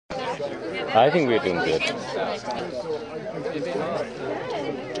I think we're doing good.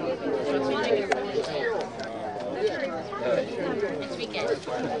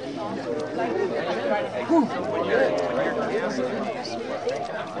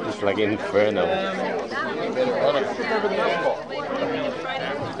 It's like inferno.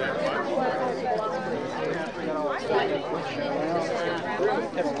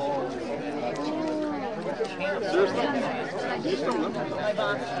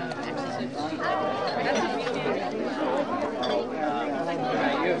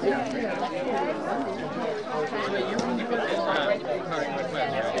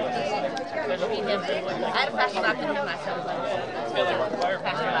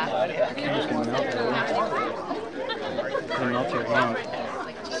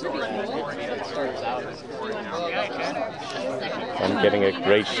 I'm getting a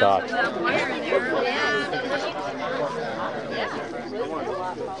great shot.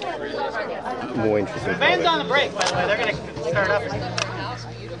 More interesting. The band's on the break, by the way. They're going to start up.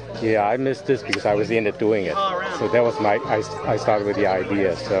 Yeah, I missed this because I was the end of doing it. So that was I started with the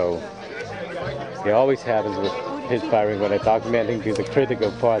idea. So it always happens with his firing when I'm documenting the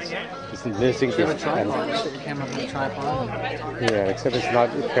critical parts. It's missing this. Yeah, except it's not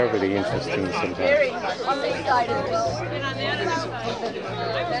terribly interesting sometimes.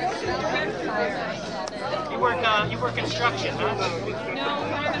 You work construction, huh? You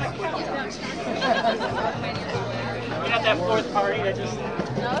got that fourth party that just...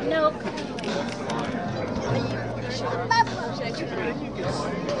 No.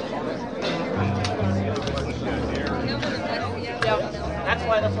 That's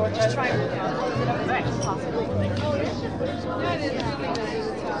why the fourth just try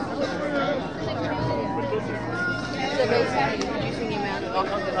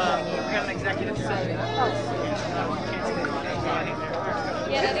we got an executive session.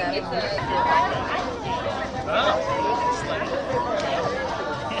 Yeah, I think it's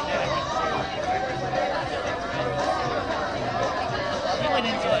We went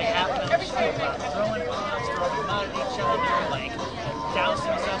into like half an hour straight, throwing bombs, throwing mud at each other, like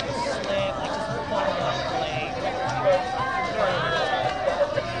dousing himself with slip, like just pulling up, like.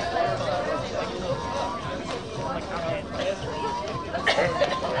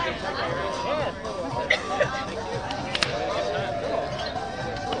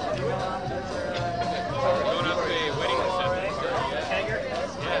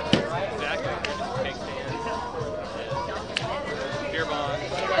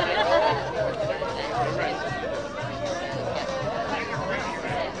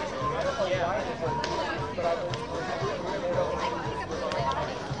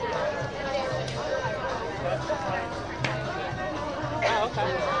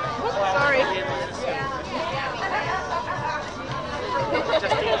 sorry.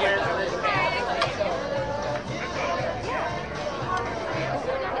 Just